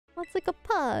it's like a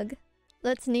pug.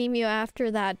 Let's name you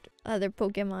after that other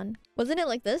Pokemon. Wasn't it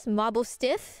like this? Mobble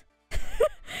Stiff? I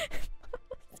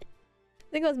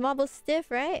think it was Mobble Stiff,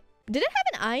 right? Did it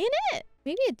have an I in it?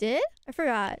 Maybe it did? I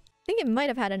forgot. I think it might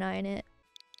have had an I in it.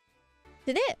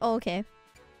 Did it? Oh, okay.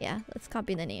 Yeah, let's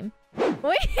copy the name.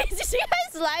 Wait, did you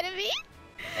guys lie to me?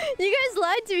 You guys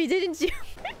lied to me, didn't you?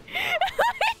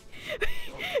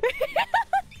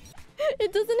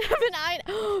 It doesn't have an I.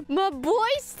 My boy.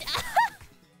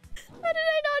 How did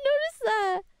I not notice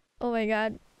that? Oh my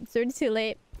god. It's already too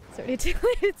late. It's already too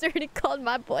late. It's already called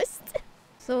my boy.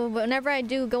 So whenever I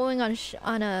do going on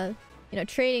a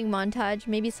trading montage,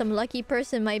 maybe some lucky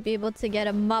person might be able to get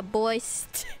a my boy.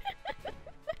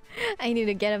 I need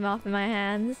to get him off of my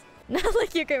hands. Not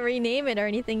like you can rename it or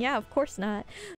anything. Yeah, of course not.